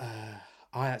 and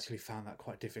I actually found that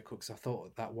quite difficult, because I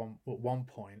thought at one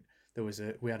point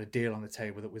we had a deal on the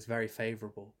table that was very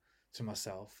favourable to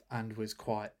myself and was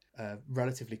quite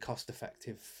relatively cost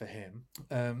effective for him,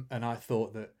 and I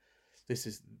thought that this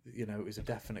is, it was a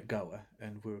definite goer,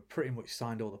 and we were pretty much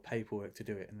signed all the paperwork to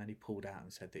do it, and then he pulled out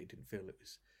and said that he didn't feel it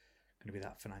was going to be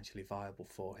that financially viable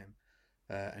for him,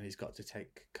 and he's got to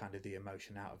take kind of the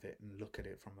emotion out of it and look at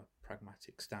it from a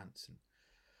pragmatic stance. And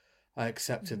I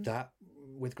accepted that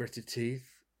with gritted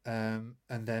teeth, and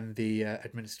then the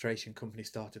administration company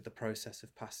started the process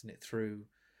of passing it through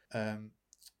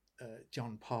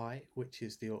John Pye, which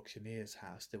is the auctioneer's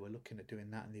house. They were looking at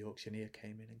doing that, and the auctioneer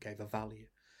came in and gave a value,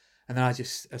 and then I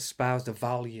just espoused a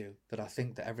value that I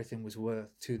think that everything was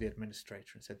worth to the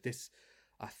administrator, and said,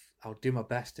 I'll do my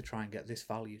best to try and get this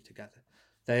value together.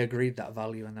 They agreed that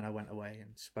value, and then I went away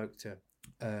and spoke to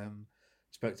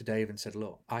Dave and said,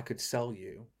 look, I could sell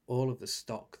you all of the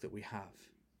stock that we have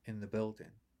in the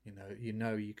building.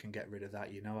 You can get rid of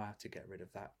that. You know how to get rid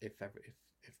of that if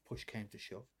push came to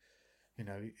shove.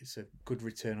 It's a good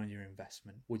return on your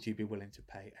investment. Would you be willing to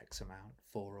pay X amount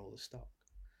for all the stock?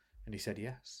 And he said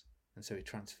yes. And so he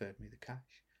transferred me the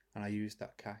cash, and I used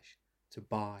that cash to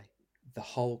buy the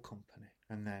whole company.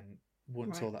 And then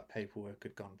once all that paperwork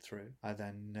had gone through, I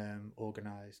then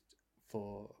organised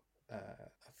for a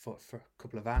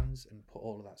couple of vans and put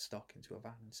all of that stock into a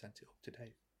van and sent it up to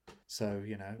Dave. So,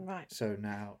 so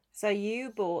now... So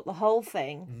you bought the whole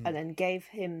thing and then gave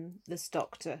him the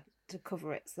stock to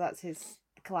cover it. So that's his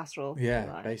collateral.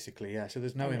 Yeah, basically, yeah. So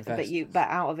there's no investment. But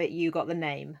out of it, you got the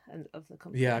name of the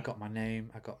company. Yeah, I got my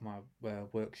name, I got my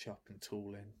workshop and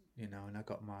tooling, and I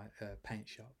got my paint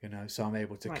shop, so I'm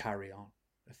able to carry on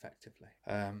effectively.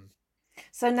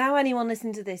 So now anyone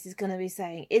listening to this is going to be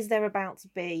saying, is there about to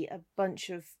be a bunch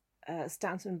of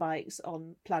Stanton bikes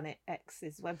on Planet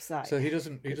X's website? So he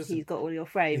doesn't. He's got all your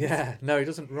frames. Yeah, no, he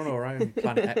doesn't run our own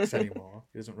Planet X anymore.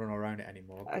 He doesn't run around it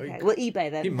anymore. Okay, well, eBay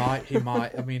then. He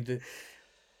might. I mean,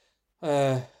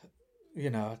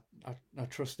 I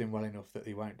trust him well enough that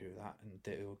he won't do that, and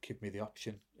that he'll give me the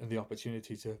option and the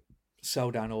opportunity to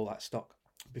sell down all that stock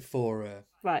before.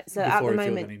 Right. So at the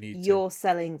moment, you're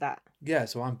selling that. Yeah.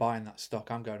 So I'm buying that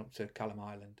stock. I'm going up to Callum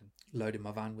Island and loading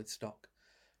my van with stock,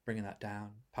 bringing that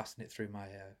down, passing it through my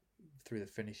through the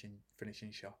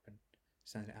finishing shop, and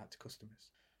sending it out to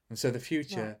customers. And so the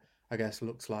future, I guess,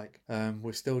 looks like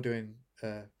we're still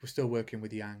working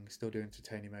with Yang, still doing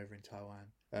titanium over in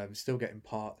Taiwan, still getting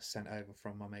parts sent over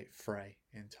from my mate Frey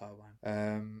in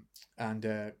Taiwan,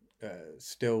 and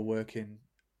still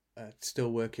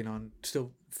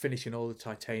finishing all the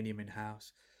titanium in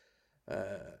house,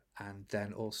 and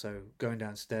then also going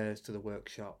downstairs to the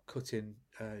workshop, cutting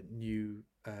new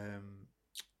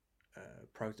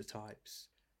prototypes,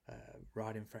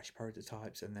 writing fresh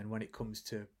prototypes, and then when it comes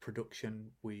to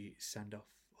production, we send off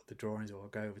the drawings, or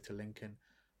go over to Lincoln,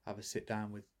 have a sit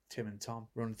down with Tim and Tom,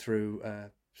 run through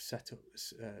setting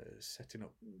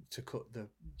up to cut the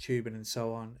tubing and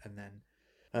so on, and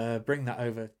then bring that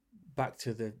over back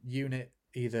to the unit.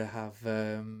 Either have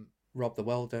Rob the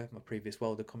welder, my previous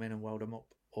welder, come in and weld them up,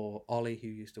 or Ollie, who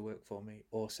used to work for me,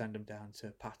 or send them down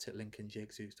to Pat at Lincoln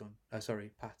Jigs, who's done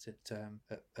Pat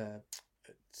at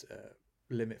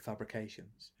Limit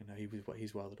Fabrications. You know,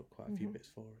 he's welded up quite a few bits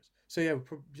for us. So yeah,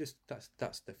 just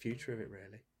that's the future of it,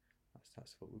 really.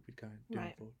 That's what we'll be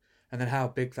doing forward. And then how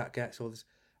big that gets, all this,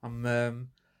 I'm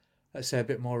let's say a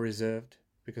bit more reserved,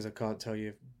 because I can't tell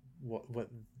you what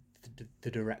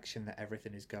the direction that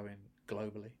everything is going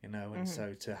globally, you know. And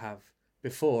so to have,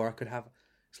 before I could have,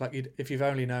 it's like if you've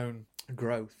only known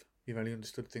growth, you've only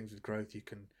understood things with growth, you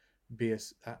can be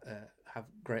have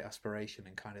great aspiration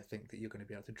and kind of think that you're going to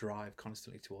be able to drive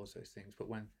constantly towards those things. But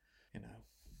when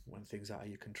things are out of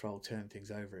your control, turn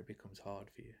things over, it becomes hard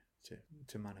for you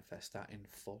to manifest that in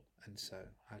full. And so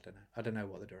I don't know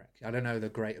what the direction, I don't know the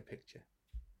greater picture,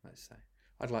 let's say.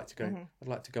 I'd like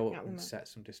to go up and set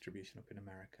some distribution up in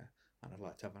America, and I'd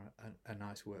like to have a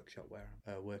nice workshop where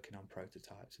I'm working on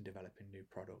prototypes and developing new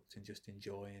products, and just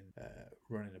enjoying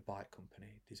running a bike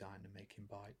company, designing and making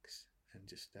bikes, and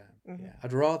just yeah.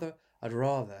 I'd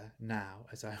rather now,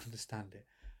 as I understand it,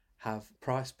 have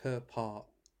price per part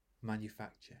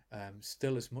manufacture,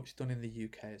 still as much done in the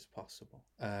UK as possible,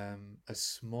 a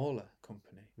smaller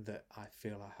company that I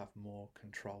feel I have more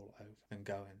control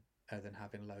over than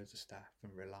having loads of staff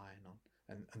and relying on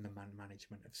and the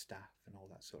management of staff and all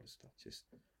that sort of stuff. Just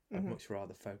I'd much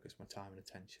rather focus my time and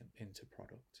attention into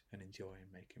product and enjoying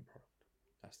making product.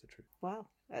 That's the truth. Wow.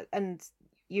 And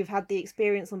you've had the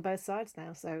experience on both sides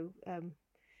now, so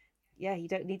yeah, you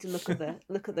don't need to look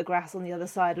at the grass on the other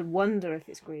side and wonder if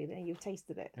it's greener. You've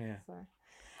tasted it.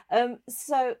 Yeah.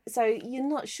 So you're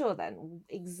not sure then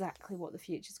exactly what the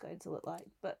future's going to look like,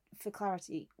 but for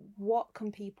clarity, what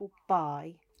can people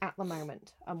buy at the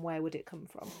moment, and where would it come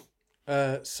from?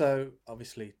 So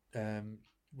obviously,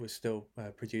 we're still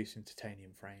producing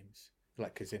titanium frames,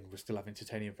 like as in we're still having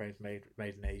titanium frames made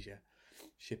in Asia,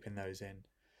 shipping those in.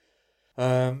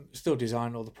 Still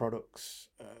designing all the products.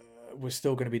 We're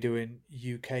still going to be doing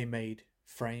UK made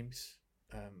frames,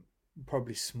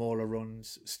 probably smaller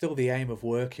runs. Still the aim of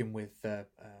working with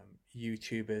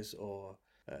YouTubers or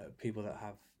people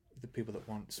that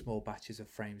want small batches of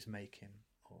frames making,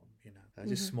 or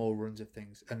just small runs of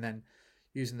things, and then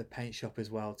using the paint shop as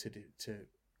well to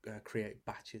create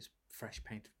fresh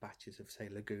painted batches of, say,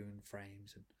 Lagoon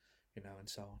frames, and and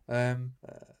so on.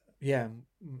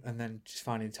 And then just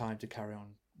finding time to carry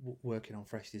on working on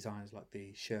fresh designs like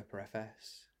the Sherpa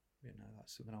FS.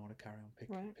 That's something I want to carry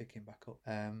on picking back up.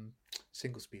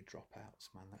 Single speed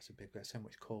dropouts, man, there's so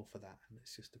much call for that, and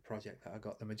it's just a project that I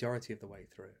got the majority of the way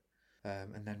through.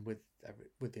 And then with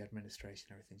the administration,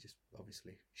 everything just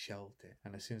obviously shelved it.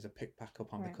 And as soon as I picked back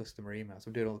up on the customer emails,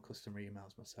 I'm doing all the customer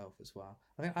emails myself as well.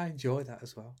 I think I enjoy that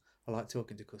as well. I like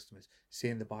talking to customers,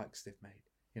 seeing the bikes they've made.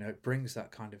 It brings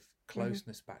that kind of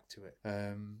closeness back to it.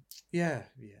 Yeah.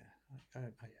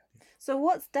 So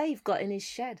what's Dave got in his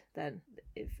shed then,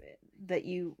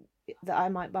 that I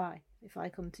might buy if I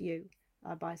come to you?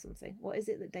 I buy something. What is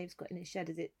it that Dave's got in his shed?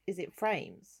 Is it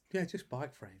frames? Yeah, just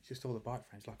bike frames, just all the bike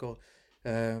frames, like all.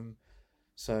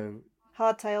 So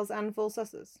hardtails and full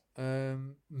sussers.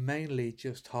 Mainly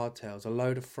just hardtails, a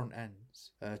load of front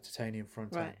ends, titanium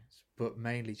front ends, but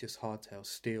mainly just hardtails,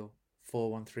 steel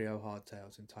 4130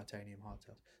 hardtails and titanium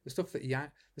hardtails. The stuff that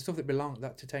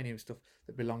titanium stuff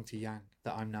that belonged to Yang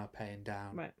that I'm now paying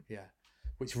down. Right. Yeah,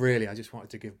 which really I just wanted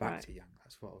to give back to Yang.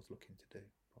 That's what I was looking to do.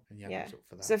 Yeah.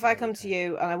 For that. So if I come to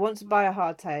you and I want to buy a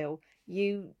hardtail,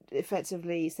 you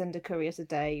effectively send a courier to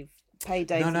Dave, pay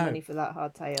Dave the money for that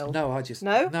hardtail. No, I just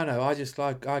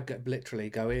I literally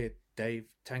go, here, Dave,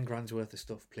 10 grand's worth of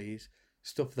stuff, please.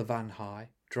 stuff the van high,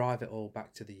 drive it all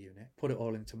back to the unit, put it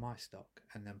all into my stock,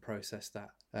 and then process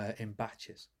that in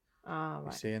batches. Right.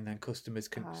 You see, and then customers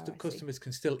can I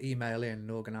can still email in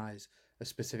and organise a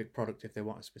specific product if they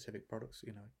want a specific product.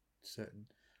 You know, certain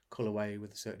colourway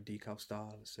with a certain decal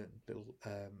style, a certain little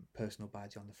personal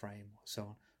badge on the frame, or so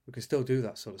on. We can still do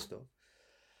that sort of stuff.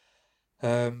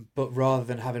 But rather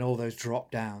than having all those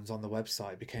drop downs on the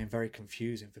website, it became very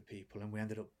confusing for people, and we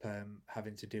ended up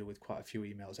having to deal with quite a few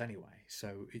emails anyway.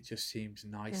 So it just seems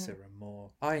nicer and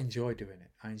more. I enjoy doing it.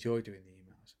 I enjoy doing the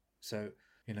emails. So,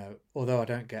 you know, although I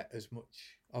don't get as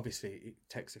much, obviously it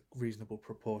takes a reasonable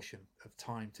proportion of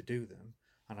time to do them,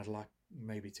 and I'd like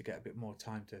maybe to get a bit more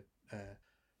time to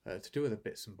do other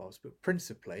bits and bobs. But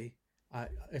principally,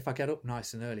 if I get up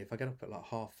nice and early, if I get up at like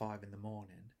 5:30 in the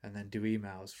morning and then do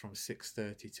emails from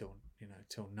 6:30 till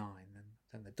 9,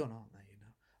 then they're done, aren't they? You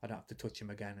know, I don't have to touch them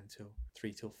again until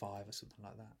 3 till 5 or something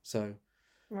like that. So,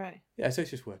 right. Yeah, so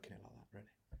it's just working it like that,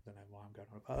 really. I don't know why I'm going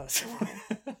on about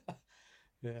that.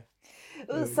 Yeah.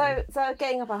 So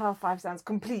getting up at 5:30 sounds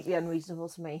completely unreasonable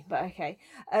to me, but okay.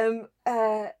 So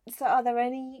are there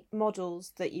any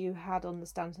models that you had on the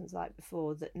Stanton site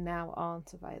before that now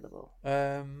aren't available?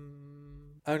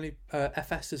 Only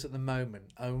FSs at the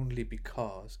moment, only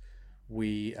because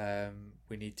we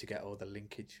need to get all the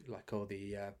linkage, like all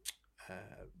the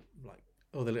like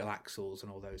all the little axles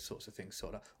and all those sorts of things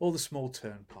sorted out, all the small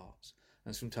turn parts,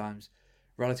 and sometimes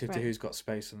relative to who's got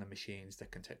space on the machines, they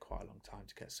can take quite a long time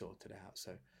to get sorted out.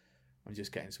 So I'm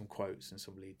just getting some quotes and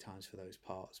some lead times for those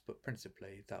parts. But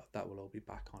principally, that will all be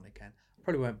back on again. I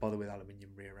probably won't bother with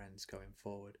aluminium rear ends going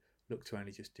forward. Look to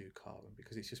only just do carbon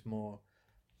because it's just more.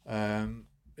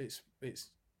 It's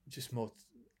just more.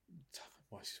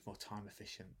 Well, it's just more time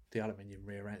efficient. The aluminium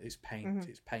rear end, it's paint. Mm-hmm.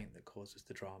 It's paint that causes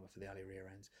the drama for the alley rear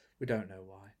ends. We don't know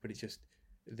why, but it's just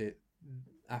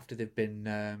after they've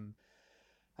been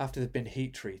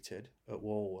heat treated at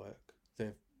wall work,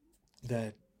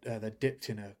 they're dipped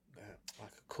in a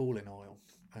like a cooling oil,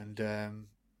 and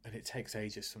it takes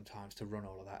ages sometimes to run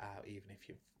all of that out, even if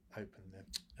you've opened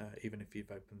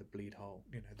the bleed hole,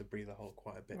 you know, the breather hole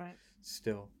quite a bit. Right.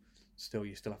 Still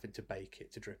you're still having to bake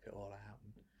it to drip it all out,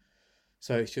 and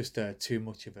so it's just too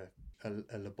much of a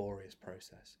laborious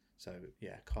process. So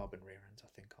yeah, carbon rear ends I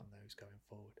think on those going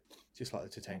forward, just like the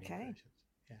titanium versions.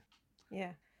 Yeah.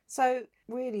 Yeah. So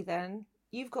really then,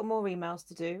 you've got more emails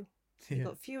to do, you've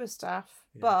got fewer staff,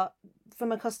 but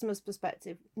from a customer's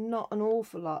perspective, not an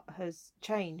awful lot has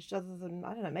changed other than,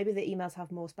 I don't know, maybe the emails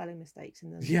have more spelling mistakes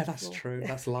in them. Yeah, that's true.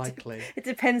 That's likely. It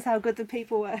depends how good the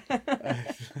people were. I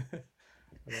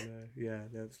don't know. Yeah,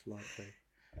 that's likely.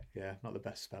 Yeah, not the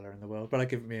best speller in the world, but I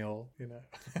give it me all, you know.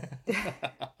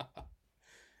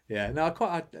 Yeah, no,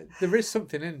 there is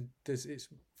something in this. It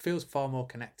feels far more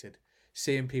connected.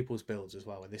 Seeing people's builds as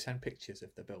well, when they send pictures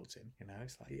of the builds in, you know,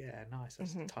 it's like, yeah, nice,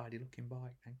 that's a tidy looking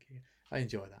bike, thank you. I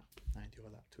enjoy that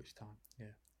to each time,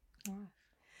 yeah. Right.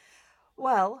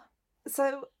 Well,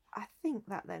 so I think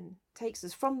that then takes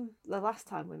us from the last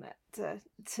time we met to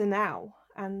now,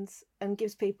 and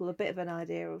gives people a bit of an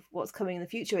idea of what's coming in the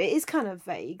future. It is kind of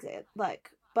vague,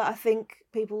 but I think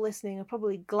people listening are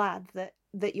probably glad that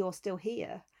like you're still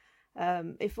here.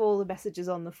 If all the messages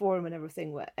on the forum and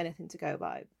everything were anything to go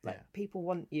by, people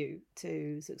want you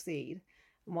to succeed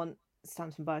and want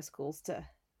Stanton Bicycles to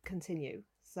continue.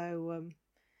 So,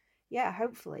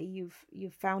 hopefully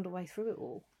you've found a way through it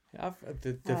all.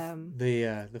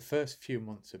 The first few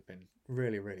months have been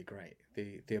really, really great.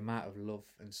 The amount of love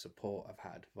and support I've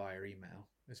had via email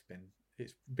it's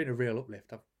been a real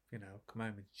uplift. I've come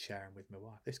home and sharing with my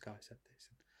wife. This guy said this,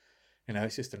 and,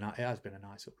 it's just it has been a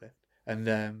nice uplift.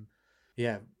 And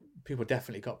people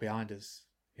definitely got behind us.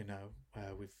 We've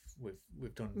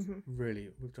done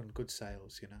we've done good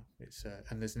sales. It's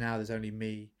and there's only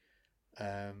me,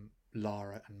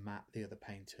 Lara and Matt, the other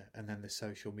painter, and then the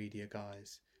social media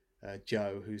guys,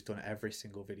 Joe, who's done every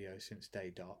single video since day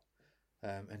dot,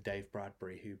 and Dave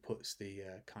Bradbury, who puts the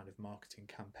kind of marketing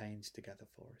campaigns together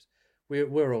for us.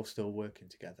 We're all still working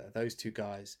together. Those two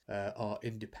guys are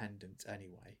independent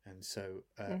anyway, and so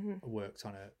worked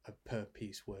on a per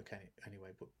piece work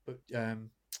anyway. But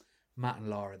Matt and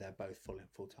Lara, they're both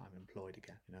full-time employed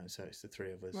again. So it's the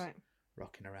three of us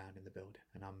rocking around in the building,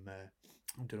 and I'm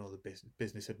doing all the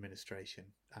business administration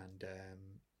and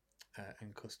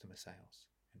customer sales.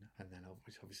 And then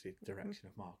obviously the direction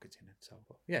of marketing and so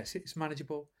on. Yeah, it's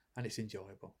manageable and it's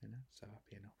enjoyable. So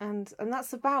happy enough. And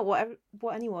that's about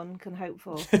what anyone can hope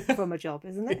for from a job,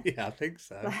 isn't it? Yeah, I think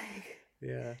so.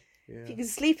 Yeah. If you can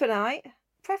sleep at night,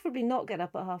 preferably not get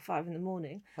up at 5:30 in the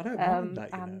morning. I don't mind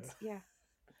that. Yeah.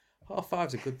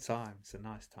 5's a good time. It's a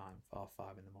nice time, 5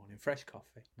 in the morning. Fresh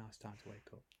coffee, nice time to wake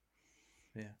up.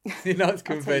 Yeah. You're not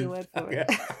convinced. I'll take your word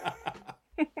for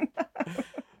it.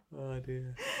 Oh,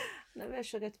 dear. Maybe I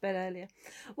should go to bed earlier.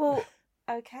 Well,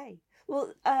 okay.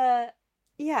 Well,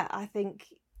 yeah, I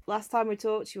think last time we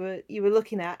talked, you were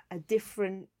looking at a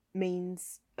different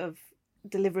means of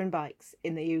delivering bikes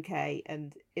in the UK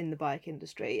and in the bike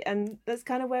industry, and that's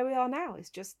kind of where we are now.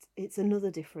 It's another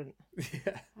different.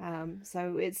 Yeah.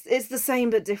 So it's the same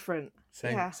but different.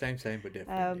 Same but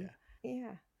different.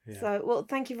 Yeah. Yeah. So, well,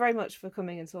 thank you very much for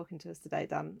coming and talking to us today,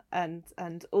 Dan,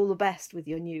 and all the best with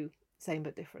your new Same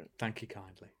But Different. Thank you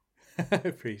kindly.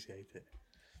 Appreciate it.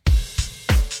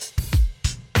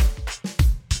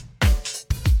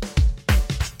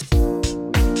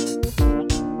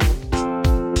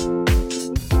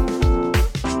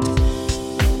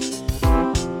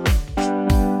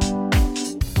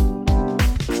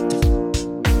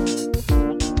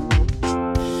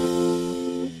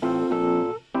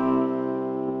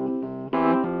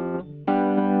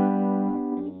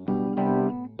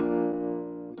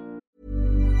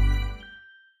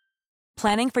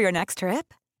 Planning for your next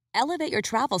trip? Elevate your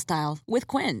travel style with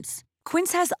Quince.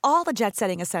 Quince has all the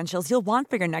jet-setting essentials you'll want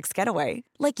for your next getaway,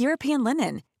 like European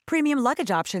linen, premium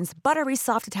luggage options, buttery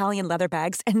soft Italian leather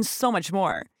bags, and so much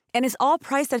more. And is all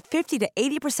priced at 50 to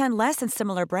 80% less than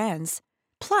similar brands.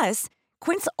 Plus,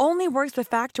 Quince only works with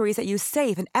factories that use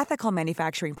safe and ethical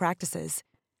manufacturing practices.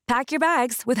 Pack your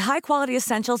bags with high-quality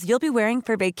essentials you'll be wearing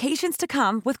for vacations to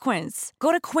come with Quince.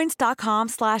 Go to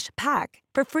quince.com/pack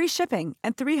for free shipping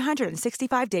and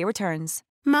 365-day returns.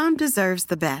 Mom deserves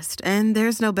the best, and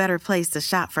there's no better place to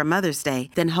shop for Mother's Day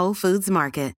than Whole Foods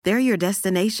Market. They're your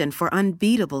destination for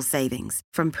unbeatable savings,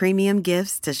 from premium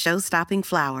gifts to show-stopping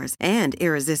flowers and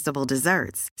irresistible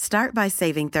desserts. Start by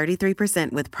saving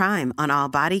 33% with Prime on all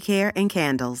body care and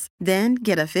candles. Then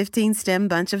get a 15-stem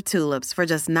bunch of tulips for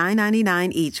just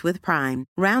 $9.99 each with Prime.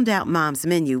 Round out Mom's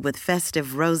menu with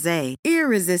festive rosé,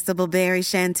 irresistible berry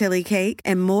chantilly cake,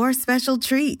 and more special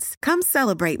treats. Come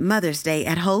celebrate Mother's Day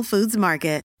at Whole Foods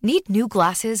Market. Need new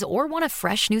glasses or want a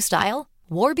fresh new style?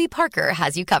 Warby Parker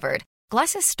has you covered.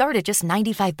 Glasses start at just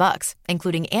 $95,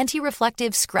 including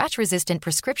anti-reflective, scratch-resistant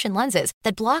prescription lenses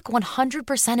that block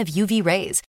 100% of UV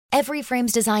rays. Every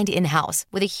frame's designed in-house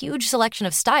with a huge selection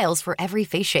of styles for every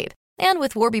face shape. And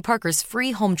with Warby Parker's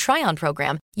free home try-on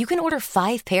program, you can order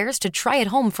 5 pairs to try at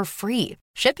home for free.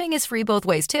 Shipping is free both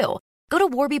ways, too. Go to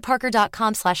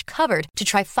warbyparker.com/covered to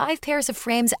try 5 pairs of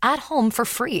frames at home for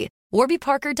free.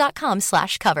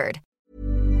 warbyparker.com/covered.